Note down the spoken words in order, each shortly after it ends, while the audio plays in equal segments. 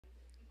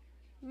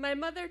My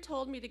mother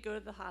told me to go to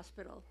the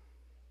hospital.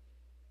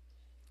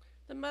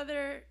 The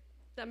mother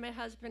that my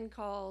husband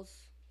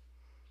calls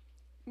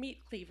Meat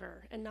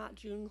Cleaver and not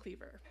June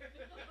Cleaver.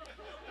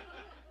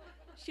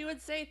 She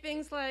would say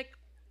things like,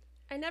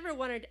 I never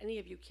wanted any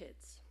of you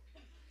kids.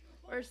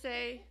 Or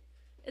say,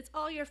 it's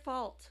all your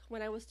fault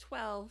when I was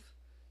 12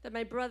 that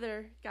my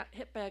brother got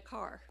hit by a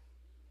car.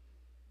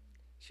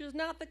 She was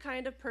not the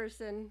kind of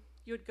person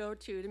you would go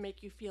to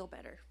make you feel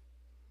better.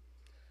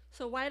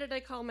 So why did I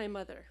call my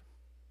mother?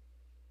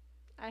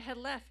 I had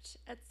left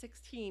at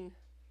 16.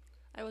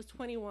 I was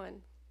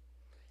 21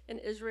 in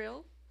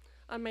Israel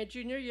on my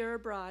junior year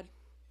abroad.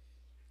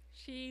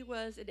 She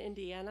was in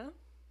Indiana.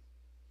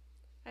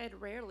 I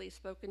had rarely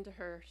spoken to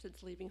her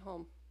since leaving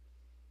home.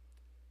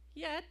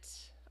 Yet,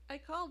 I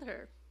called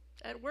her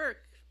at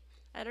work,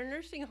 at her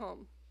nursing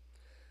home,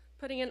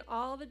 putting in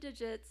all the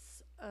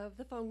digits of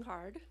the phone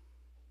card.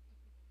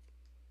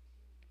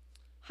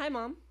 Hi,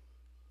 Mom.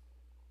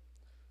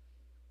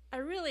 I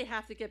really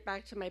have to get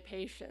back to my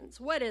patients.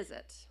 What is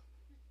it?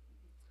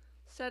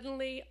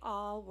 Suddenly,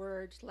 all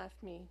words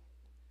left me.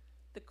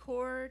 The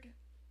cord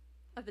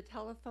of the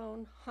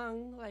telephone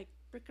hung like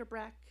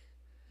bric-a-brac.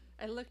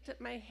 I looked at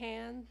my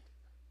hand.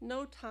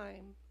 No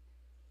time,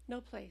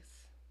 no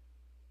place.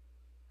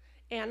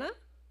 Anna?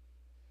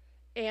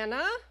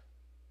 Anna?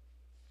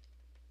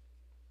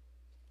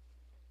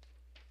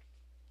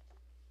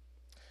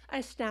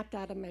 I snapped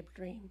out of my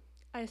dream.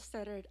 I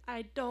stuttered,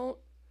 I don't.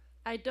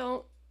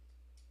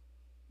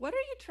 What are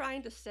you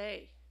trying to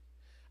say?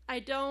 I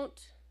don't.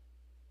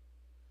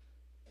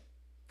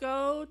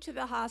 Go to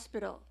the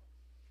hospital.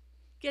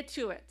 Get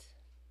to it.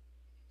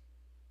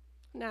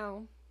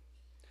 Now,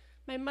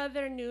 my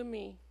mother knew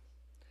me.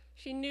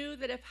 She knew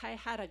that if I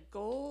had a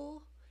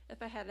goal,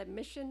 if I had a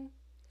mission,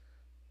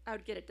 I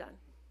would get it done.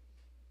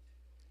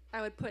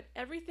 I would put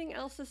everything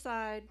else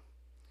aside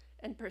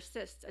and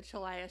persist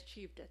until I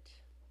achieved it.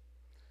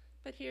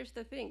 But here's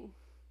the thing.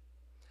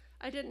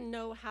 I didn't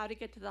know how to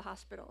get to the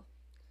hospital.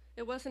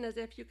 It wasn't as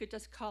if you could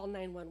just call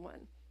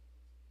 911.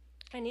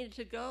 I needed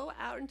to go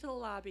out into the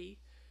lobby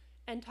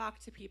and talk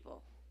to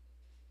people.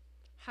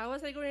 How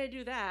was I going to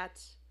do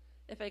that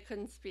if I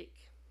couldn't speak?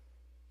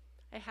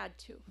 I had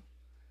to.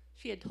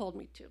 She had told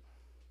me to.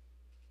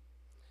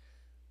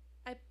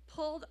 I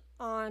pulled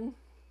on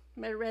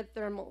my red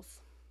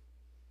thermals.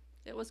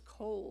 It was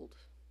cold.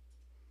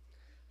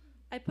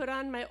 I put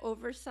on my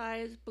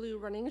oversized blue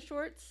running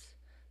shorts,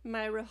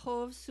 my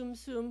Rehov Tsum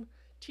Tsum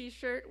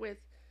t-shirt with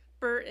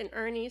Bert and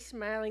Ernie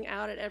smiling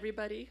out at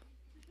everybody,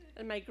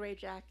 and my gray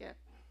jacket.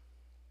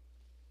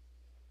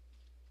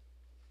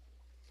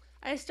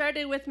 I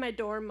started with my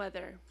dorm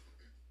mother.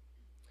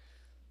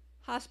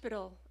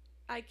 Hospital,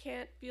 I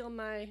can't feel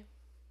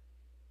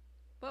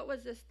what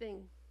was this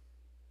thing?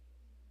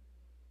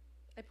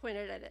 I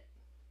pointed at it.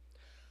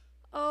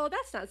 Oh,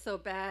 that's not so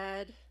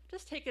bad.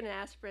 Just take an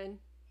aspirin.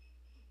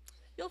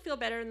 You'll feel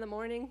better in the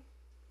morning.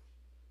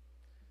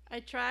 I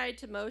tried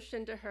to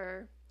motion to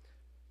her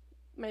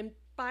my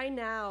by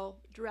now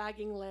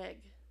dragging leg,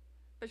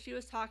 but she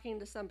was talking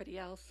to somebody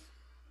else.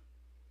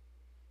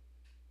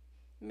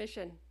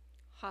 Mission,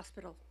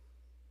 hospital.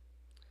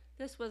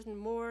 This was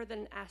more than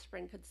an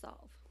aspirin could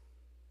solve.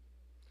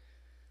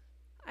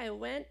 I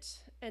went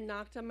and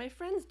knocked on my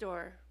friend's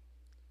door.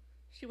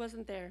 She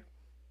wasn't there.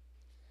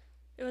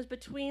 It was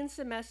between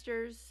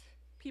semesters.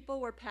 People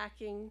were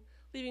packing,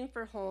 leaving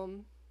for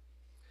home.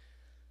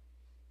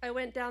 I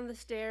went down the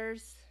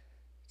stairs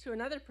to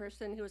another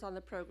person who was on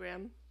the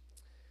program.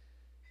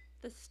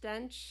 The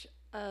stench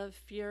of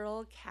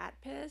feral cat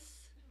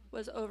piss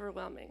was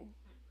overwhelming.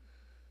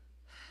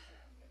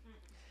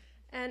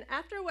 And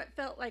after what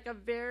felt like a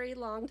very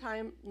long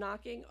time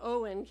knocking,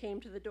 Owen came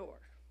to the door,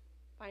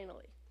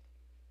 finally.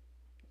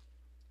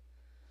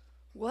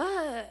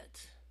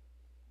 What?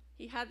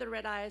 He had the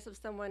red eyes of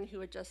someone who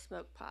had just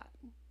smoked pot.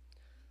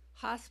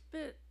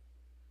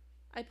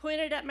 I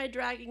pointed at my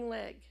dragging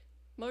leg,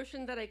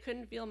 motioned that I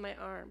couldn't feel my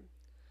arm,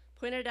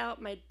 pointed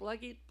out my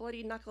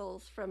bloody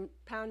knuckles from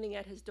pounding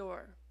at his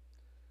door.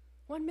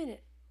 1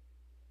 minute.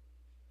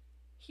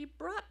 He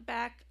brought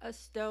back a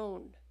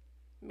stone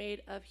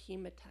made of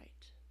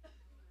hematite.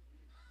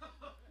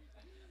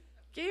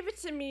 Gave it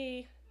to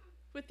me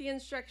with the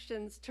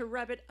instructions to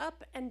rub it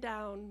up and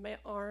down my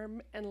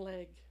arm and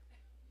leg.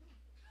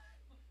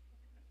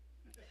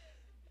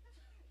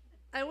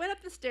 I went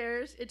up the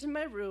stairs into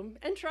my room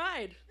and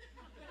tried.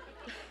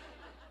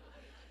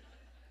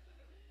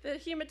 The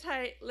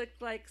hematite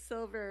looked like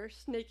silver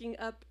snaking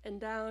up and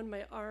down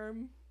my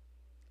arm.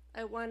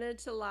 I wanted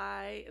to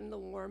lie in the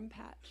warm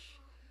patch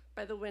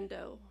by the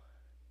window.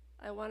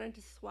 I wanted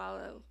to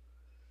swallow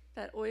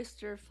that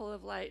oyster full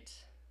of light.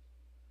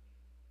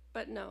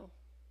 But no.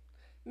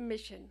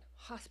 Mission,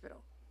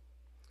 hospital.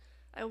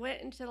 I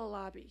went into the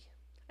lobby.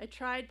 I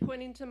tried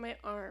pointing to my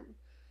arm,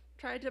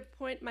 tried to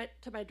point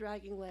to my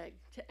dragging leg,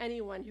 to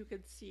anyone who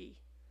could see.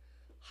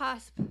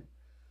 Hosp.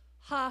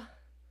 Ha.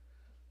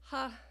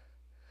 Ha.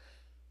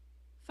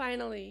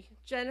 Finally,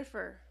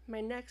 Jennifer, my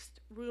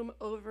next room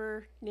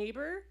over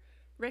neighbor,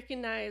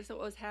 recognized what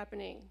was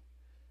happening.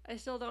 I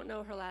still don't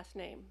know her last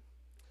name.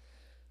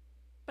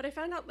 But I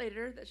found out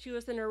later that she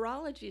was a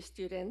neurology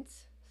student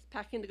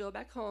packing to go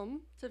back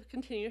home to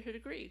continue her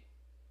degree.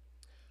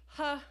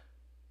 Huh.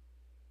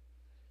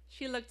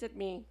 She looked at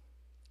me.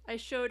 I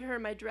showed her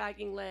my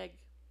dragging leg,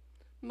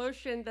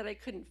 motioned that I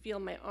couldn't feel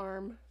my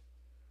arm.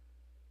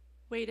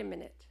 Wait a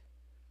minute.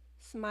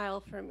 Smile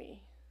for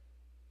me.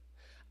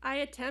 I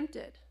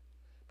attempted,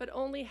 but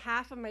only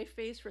half of my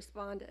face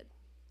responded.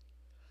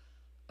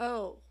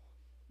 Oh,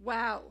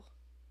 wow.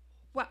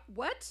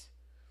 What?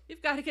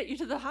 We've got to get you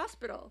to the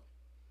hospital.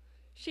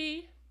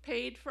 She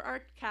paid for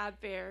our cab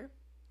fare,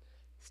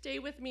 stayed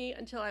with me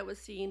until I was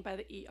seen by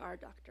the ER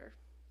doctor.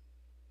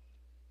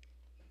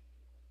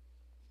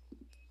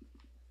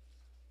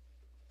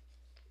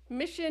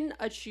 Mission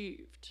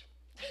achieved.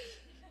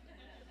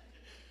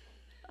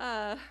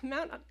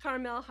 Mount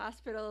Carmel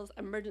Hospital's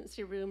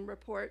emergency room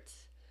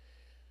reports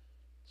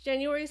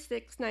January 6,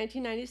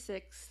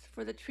 1996,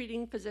 for the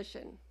treating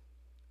physician.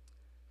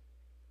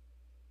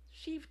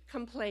 Chief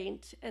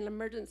complaint and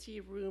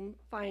emergency room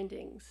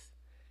findings.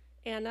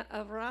 Anna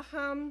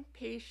Avraham,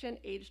 patient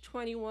age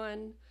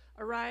 21,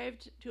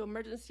 arrived to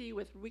emergency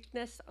with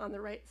weakness on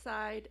the right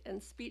side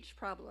and speech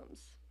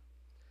problems.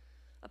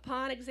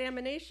 Upon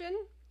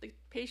examination, the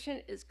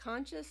patient is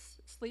conscious,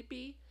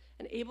 sleepy,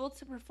 and able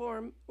to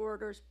perform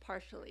orders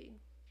partially.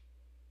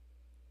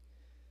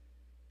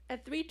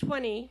 At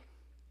 3:20,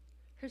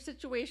 her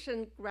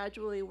situation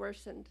gradually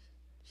worsened.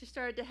 She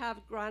started to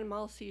have grand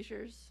mal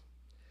seizures.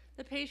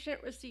 The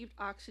patient received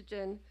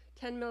oxygen,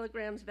 10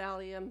 milligrams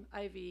Valium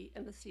IV,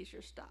 and the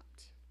seizure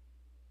stopped.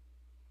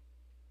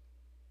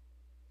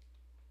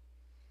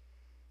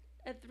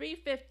 At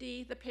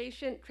 3:50, the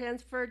patient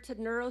transferred to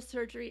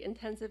neurosurgery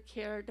intensive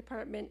care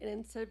department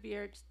in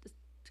severe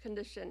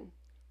condition,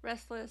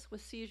 restless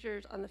with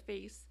seizures on the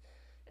face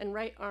and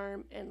right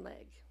arm and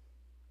leg.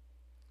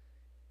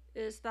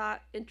 It is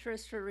thought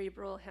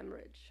intracerebral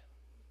hemorrhage.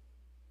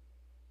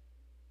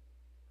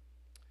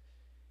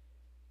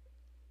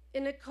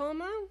 In a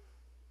coma,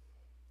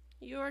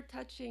 you are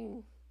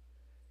touching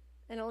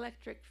an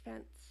electric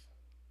fence.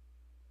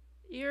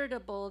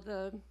 Irritable,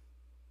 the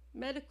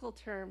medical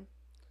term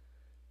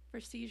for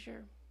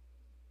seizure.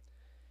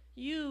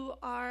 You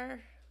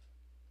are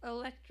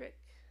electric,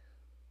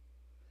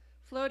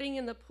 floating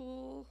in the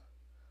pool,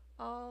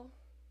 all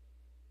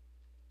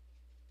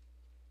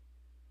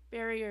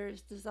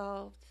barriers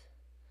dissolved.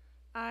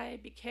 I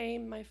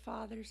became my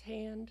father's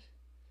hand,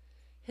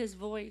 his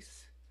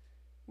voice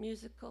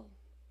musical,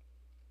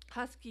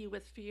 husky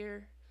with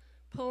fear.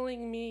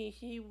 Pulling me,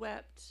 he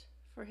wept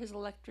for his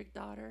electric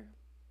daughter.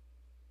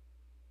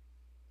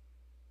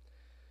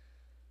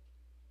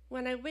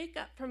 When I wake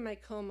up from my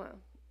coma,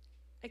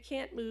 I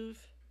can't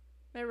move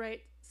my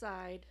right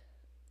side.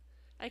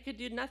 I could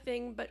do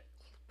nothing but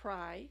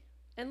cry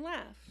and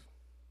laugh.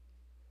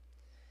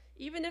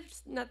 Even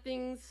if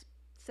nothing's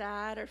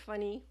sad or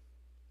funny.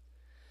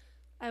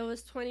 I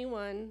was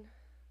 21.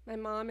 My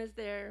mom is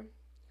there.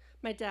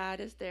 My dad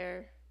is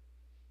there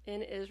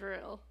in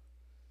Israel.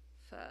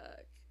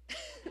 Fuck.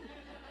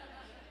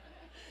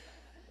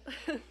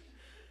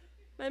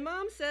 My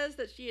mom says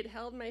that she had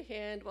held my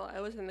hand while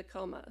I was in the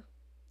coma.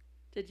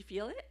 Did you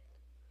feel it?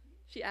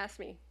 She asked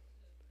me.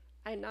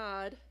 I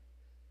nod,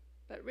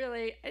 but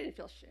really, I didn't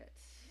feel shit.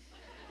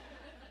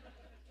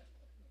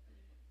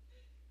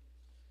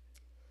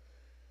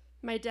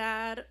 My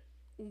dad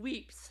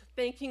weeps,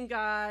 thanking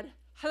God.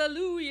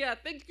 Hallelujah,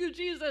 thank you,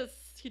 Jesus.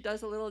 He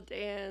does a little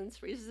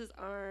dance, raises his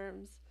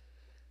arms.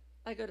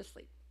 I go to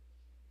sleep.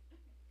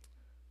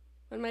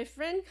 When my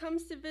friend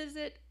comes to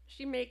visit,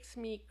 she makes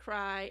me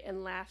cry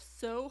and laugh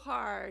so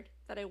hard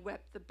that I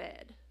wept the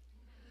bed.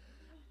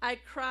 I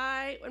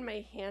cry when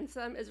my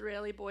handsome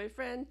Israeli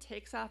boyfriend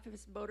takes off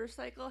his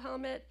motorcycle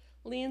helmet,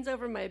 leans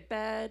over my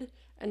bed,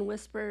 and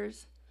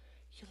whispers,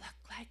 "You look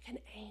like an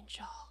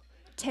angel.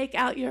 Take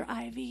out your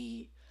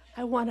IV.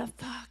 I want to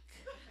fuck."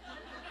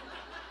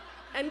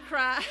 And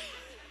cry.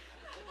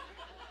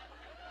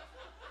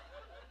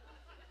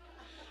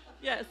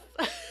 Yes.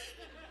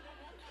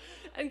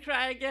 And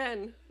cry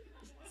again.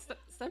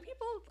 Some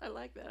people, I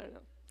like that, I don't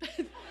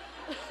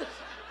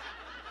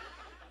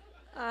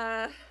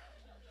know.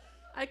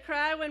 I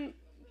cry when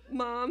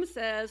Mom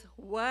says,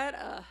 "What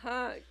a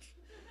hunk,"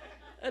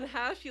 and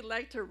how she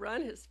liked to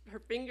run her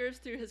fingers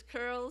through his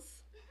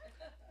curls.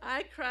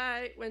 I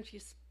cry when she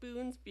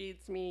spoon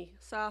feeds me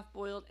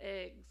soft-boiled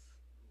eggs.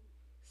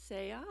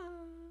 Say ah.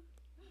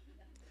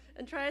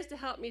 And tries to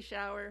help me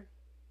shower.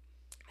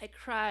 I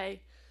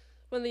cry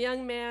when the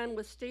young man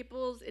with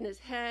staples in his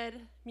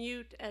head,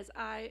 mute as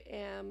I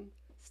am,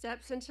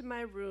 steps into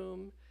my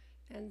room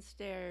and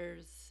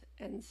stares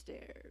and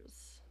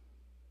stares.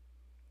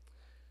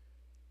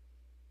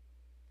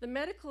 The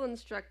medical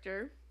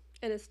instructor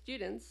and his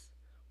students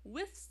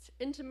whisked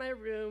into my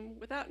room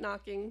without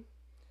knocking,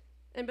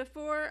 and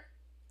before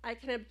I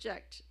can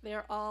object, they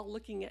are all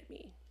looking at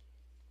me.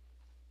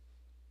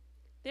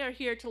 They are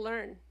here to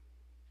learn.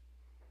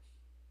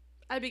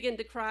 I begin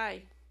to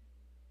cry.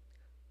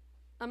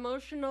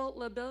 Emotional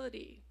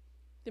lability,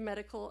 the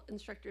medical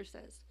instructor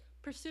says.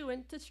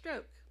 pursuant to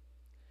stroke.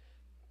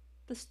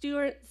 The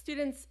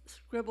students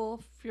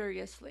scribble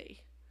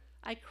furiously.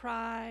 I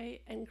cry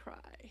and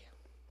cry.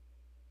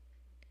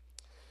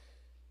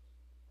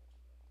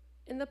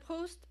 In the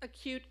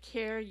post-acute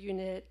care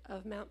unit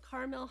of Mount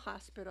Carmel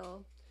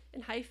Hospital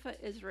in Haifa,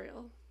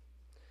 Israel,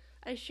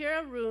 I share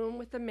a room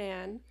with a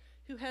man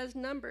who has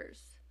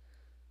numbers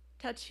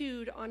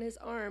tattooed on his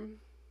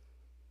arm.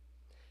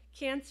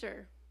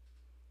 Cancer,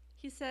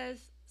 he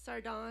says,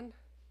 Sardon,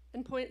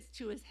 and points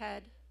to his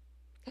head.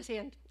 His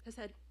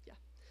head, yeah.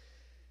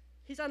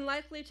 He's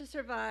unlikely to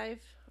survive,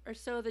 or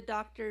so the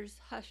doctor's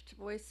hushed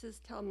voices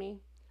tell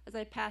me as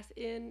I pass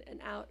in and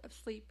out of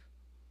sleep.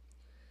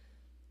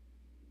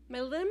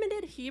 My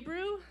limited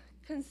Hebrew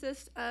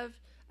consists of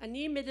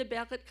Ani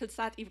medeberet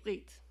kalsat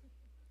ivrit.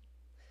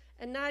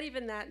 And not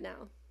even that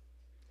now.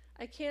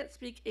 I can't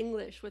speak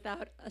English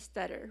without a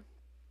stutter.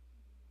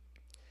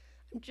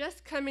 I'm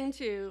just coming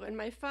to, and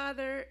my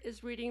father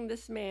is reading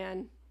this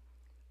man,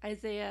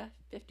 Isaiah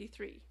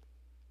 53.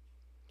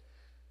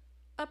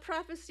 A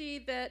prophecy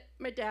that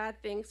my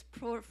dad thinks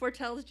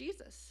foretells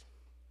Jesus.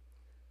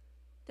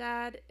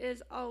 Dad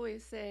is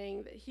always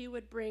saying that he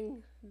would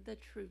bring the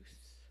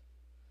truth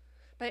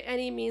by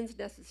any means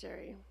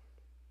necessary.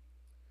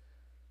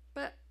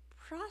 But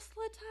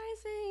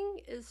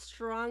proselytizing is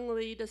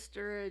strongly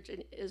discouraged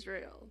in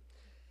Israel.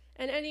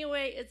 And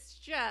anyway, it's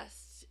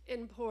just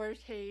in poor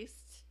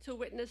taste to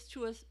witness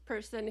to a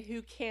person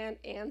who can't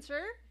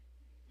answer.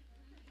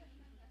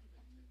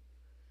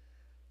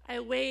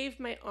 I wave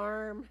my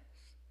arm,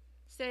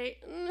 say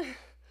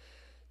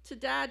to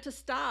Dad to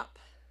stop.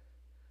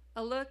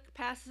 A look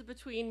passes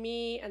between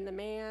me and the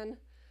man.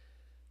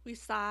 We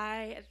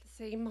sigh at the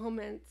same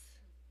moment.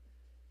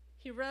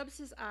 He rubs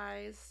his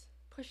eyes,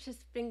 pushes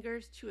his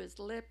fingers to his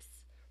lips,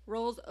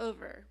 rolls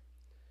over.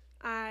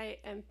 I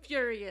am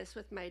furious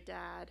with my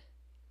dad.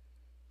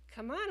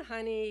 Come on,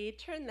 honey,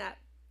 turn that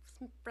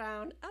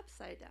frown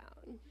upside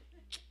down.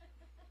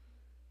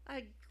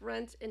 I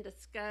grunt in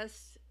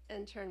disgust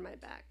and turn my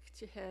back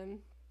to him.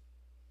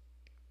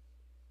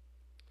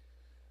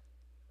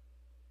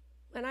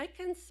 When I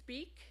can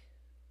speak,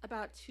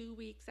 about 2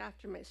 weeks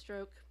after my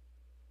stroke,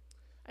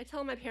 I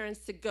tell my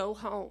parents to go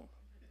home.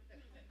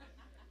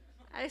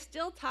 I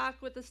still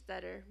talk with a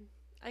stutter.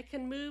 I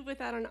can move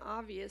without an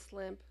obvious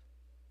limp.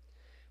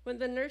 When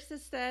the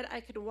nurses said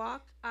I could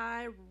walk,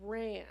 I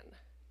ran.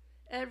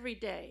 Every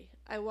day,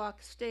 I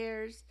walk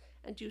stairs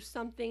and do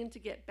something to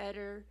get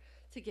better,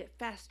 to get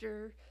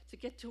faster, to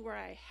get to where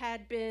I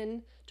had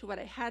been, to what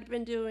I had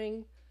been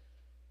doing.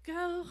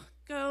 Go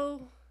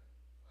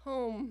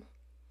home.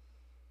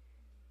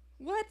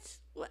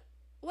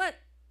 What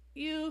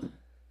you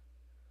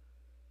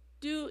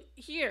do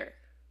here?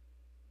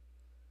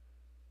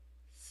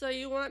 So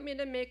you want me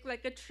to make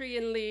like a tree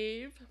and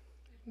leave?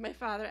 My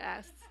father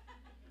asks.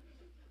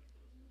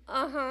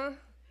 Uh-huh.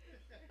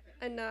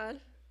 I nod.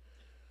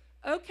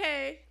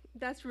 Okay,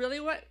 that's really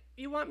what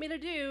you want me to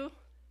do.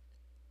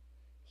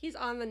 He's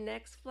on the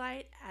next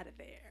flight out of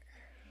there.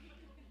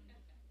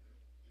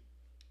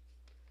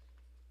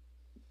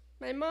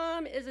 My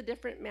mom is a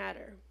different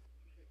matter.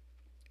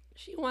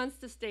 She wants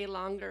to stay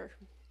longer.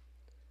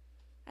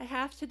 I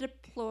have to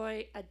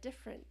deploy a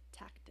different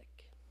tactic.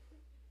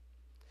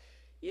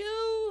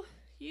 You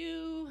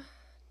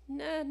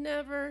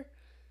never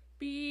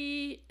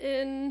be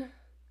in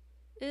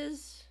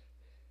is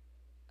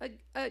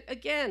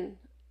again.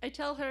 I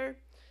tell her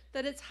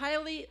that it's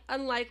highly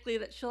unlikely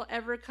that she'll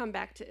ever come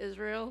back to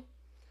Israel.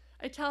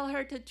 I tell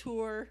her to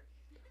tour,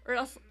 or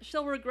else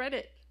she'll regret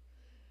it.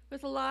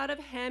 With a lot of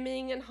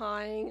hemming and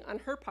hawing on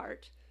her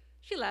part,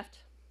 she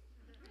left.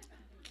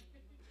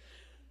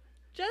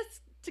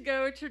 Just to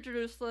go to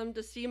Jerusalem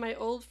to see my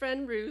old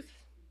friend Ruth.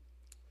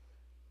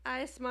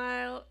 I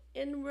smile,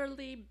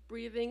 inwardly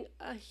breathing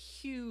a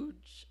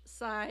huge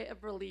sigh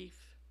of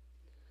relief.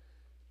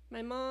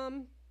 My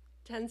mom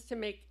tends to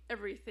make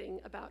everything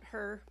about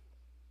her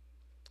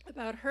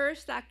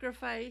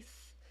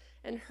sacrifice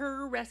and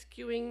her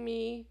rescuing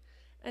me,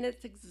 and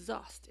it's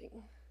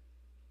exhausting,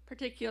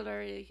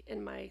 particularly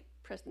in my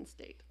present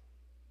state.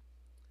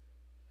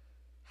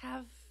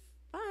 Have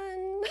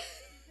fun.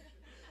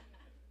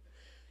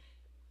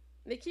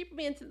 They keep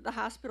me into the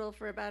hospital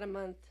for about a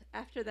month.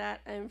 After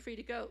that, I am free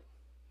to go.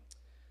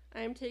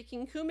 I am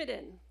taking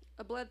Coumadin,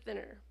 a blood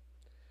thinner.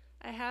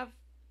 I have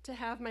to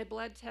have my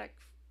blood checked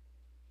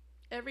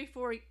every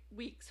 4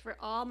 weeks for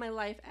all my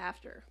life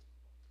after.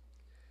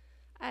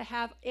 I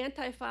have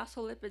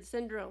antiphospholipid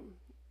syndrome,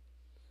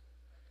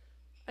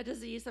 a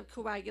disease of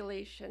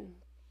coagulation.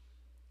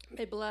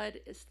 My blood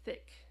is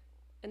thick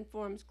and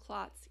forms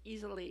clots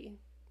easily.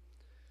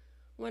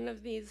 One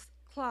of these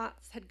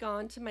clots had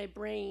gone to my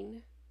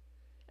brain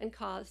and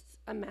caused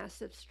a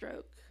massive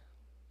stroke.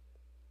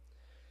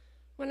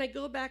 When I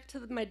go back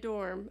to my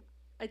dorm,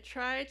 I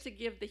try to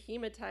give the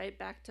hematite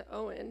back to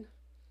Owen,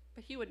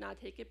 but he would not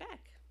take it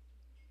back.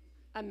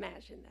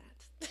 Imagine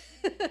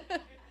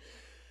that.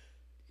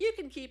 You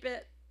can keep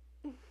it.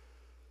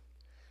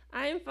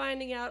 I am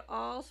finding out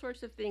all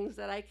sorts of things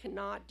that I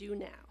cannot do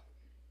now.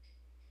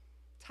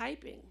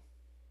 Typing,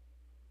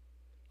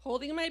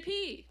 holding my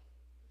pee.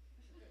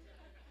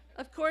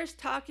 Of course,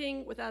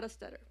 talking without a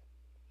stutter.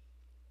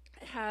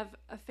 I have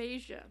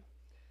aphasia,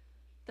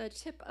 the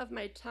tip of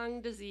my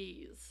tongue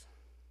disease.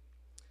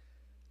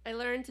 I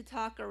learned to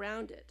talk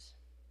around it.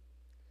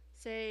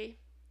 Say,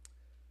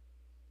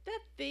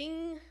 that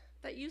thing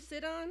that you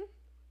sit on,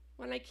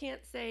 when I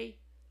can't say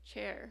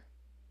chair.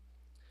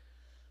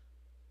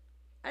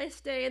 I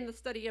stay in the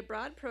study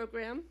abroad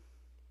program,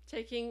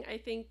 taking, I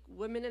think,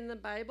 Women in the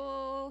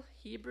Bible,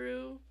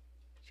 Hebrew,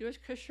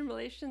 Jewish-Christian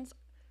relations.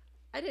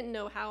 I didn't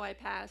know how I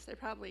passed.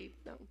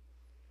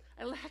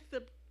 I lack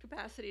the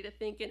capacity to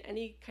think in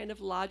any kind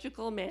of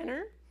logical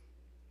manner.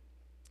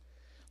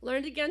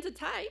 Learned again to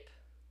type.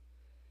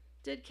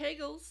 Did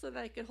Kegels so that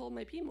I could hold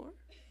my pee more.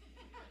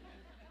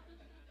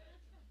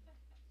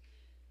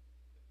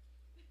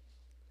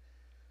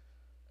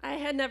 I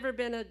had never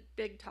been a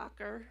big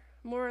talker,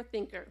 more a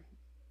thinker.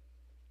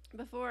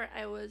 Before,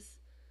 I was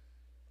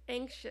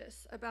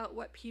anxious about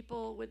what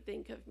people would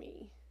think of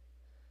me,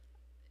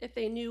 if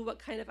they knew what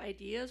kind of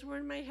ideas were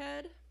in my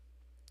head.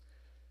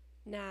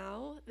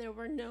 Now, there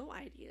were no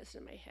ideas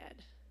in my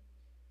head.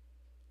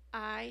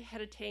 I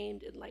had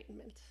attained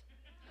enlightenment.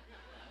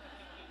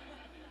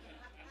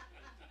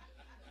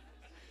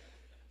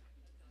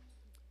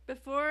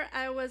 Before,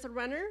 I was a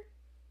runner.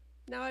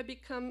 Now I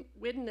become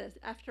witness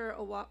after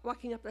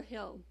walking up a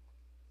hill.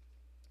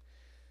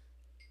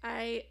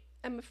 I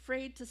am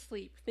afraid to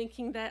sleep,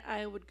 thinking that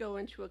I would go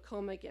into a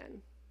coma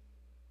again.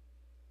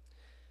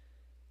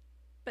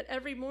 But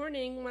every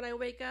morning when I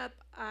wake up,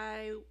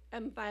 I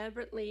am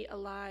vibrantly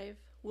alive,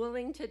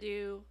 willing to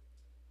do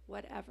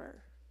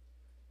whatever.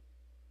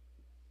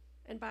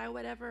 And by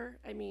whatever,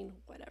 I mean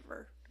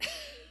whatever.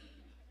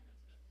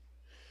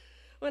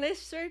 When I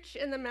searched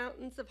in the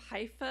mountains of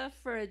Haifa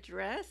for a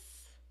dress,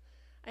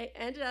 I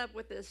ended up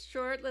with this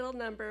short little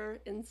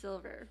number in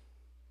silver.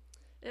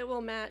 It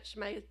will match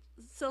my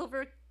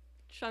silver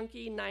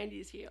chunky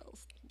 90s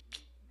heels.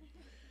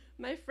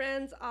 My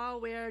friends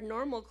all wear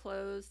normal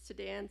clothes to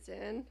dance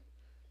in,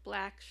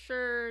 black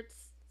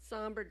shirts,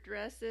 somber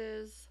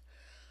dresses.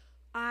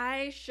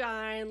 I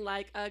shine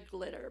like a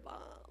glitter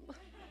bomb.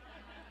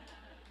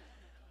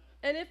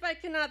 And if I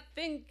cannot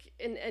think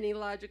in any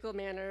logical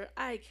manner,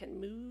 I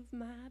can move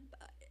my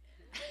butt.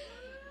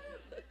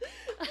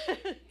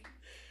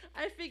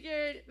 I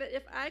figured that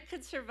if I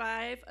could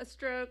survive a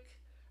stroke,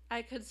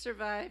 I could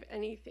survive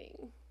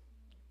anything.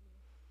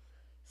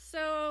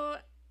 So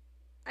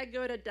I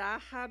go to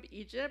Dahab,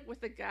 Egypt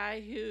with a guy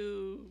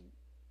who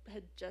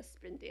had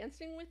just been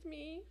dancing with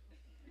me.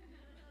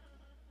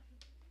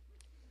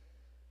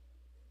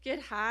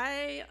 Get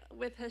high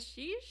with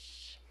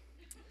hashish,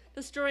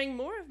 destroying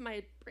more of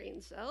my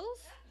brain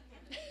cells.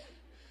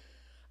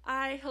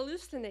 I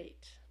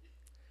hallucinate.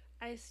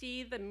 I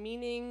see the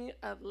meaning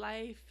of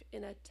life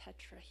in a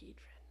tetrahedron.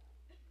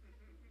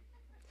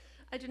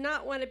 I do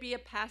not want to be a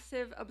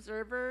passive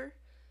observer,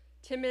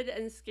 timid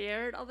and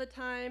scared all the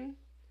time.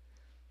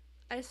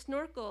 I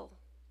snorkel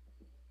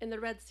in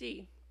the Red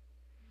Sea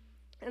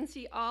and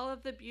see all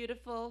of the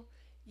beautiful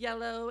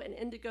yellow and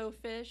indigo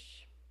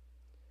fish.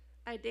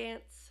 I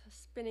dance,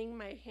 spinning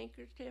my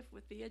handkerchief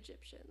with the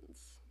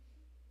Egyptians.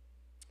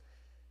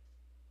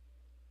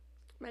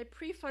 My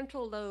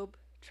prefrontal lobe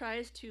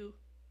tries to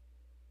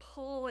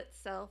pull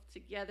itself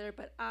together,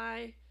 but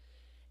I,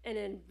 an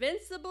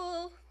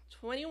invincible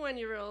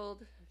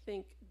 21-year-old,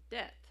 think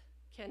death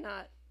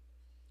cannot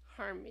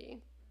harm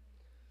me.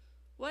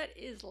 What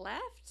is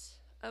left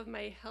of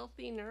my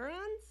healthy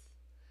neurons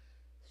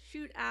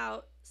shoot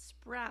out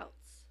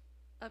sprouts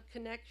of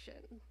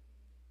connection,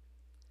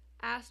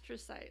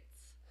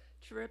 astrocytes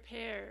to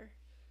repair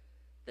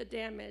the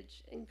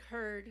damage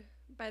incurred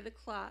by the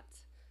clot,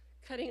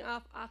 cutting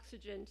off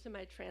oxygen to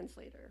my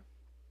translator.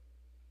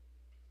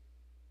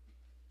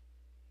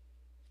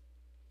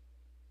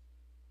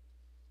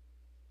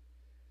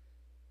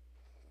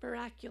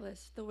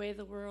 Miraculous the way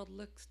the world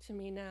looks to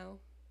me now,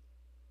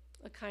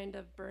 a kind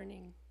of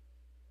burning,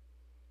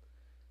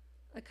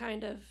 a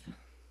kind of,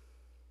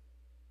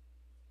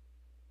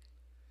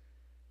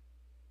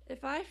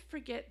 if I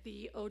forget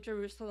thee, O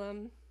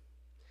Jerusalem,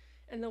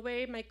 and the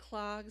way my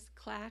clogs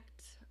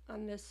clacked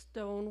on the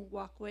stone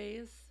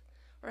walkways,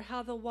 or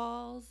how the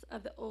walls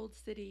of the old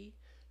city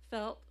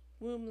felt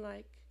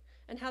womb-like,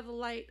 and how the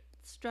light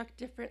struck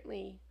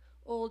differently,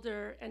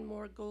 older and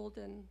more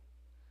golden.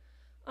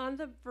 On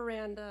the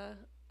veranda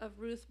of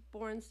Ruth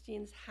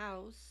Bornstein's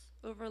house,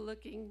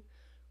 overlooking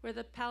where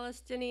the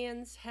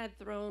Palestinians had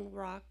thrown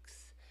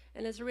rocks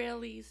and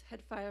Israelis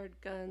had fired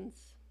guns,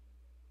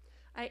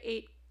 I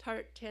ate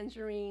tart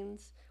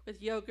tangerines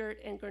with yogurt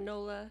and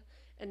granola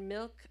and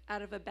milk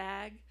out of a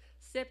bag,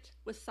 sipped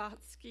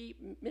Wisotsky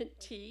mint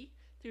tea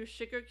through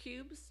sugar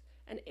cubes,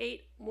 and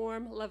ate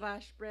warm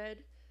lavash bread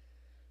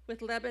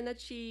with Lebanon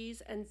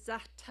cheese and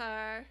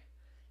za'atar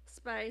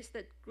spice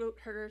that goat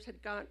herders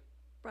had brought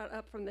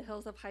up from the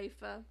hills of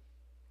Haifa.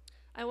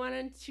 I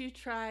wanted to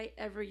try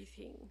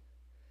everything,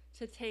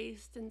 to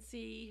taste and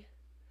see,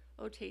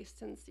 oh,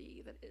 taste and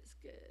see that is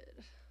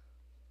good.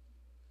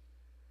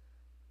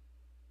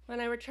 When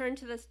I returned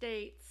to the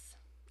States,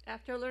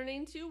 after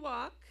learning to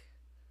walk,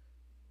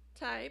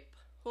 type,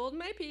 hold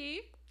my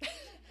pee,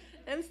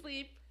 and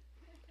sleep,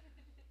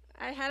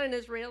 I had an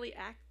Israeli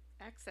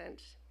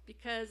accent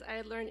because I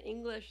had learned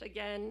English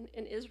again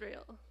in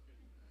Israel.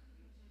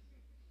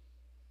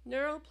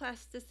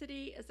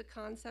 Neuroplasticity is a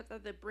concept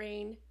that the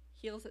brain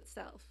heals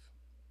itself.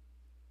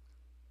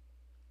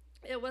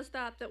 It was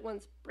thought that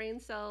once brain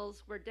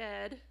cells were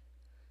dead,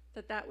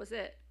 that was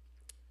it.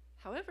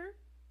 However,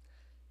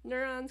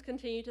 neurons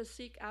continue to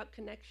seek out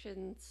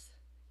connections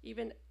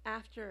even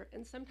after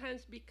and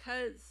sometimes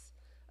because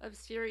of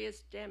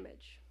serious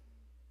damage.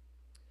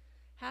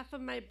 Half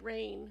of my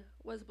brain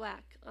was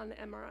black on the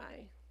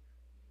MRI.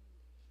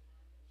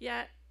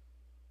 Yet,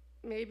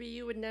 maybe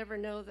you would never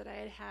know that I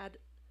had had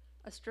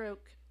a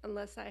stroke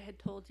unless I had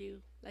told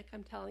you like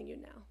I'm telling you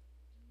now.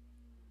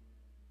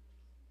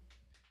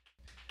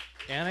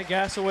 Anna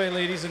Gasaway,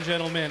 ladies and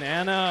gentlemen.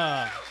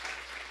 Anna.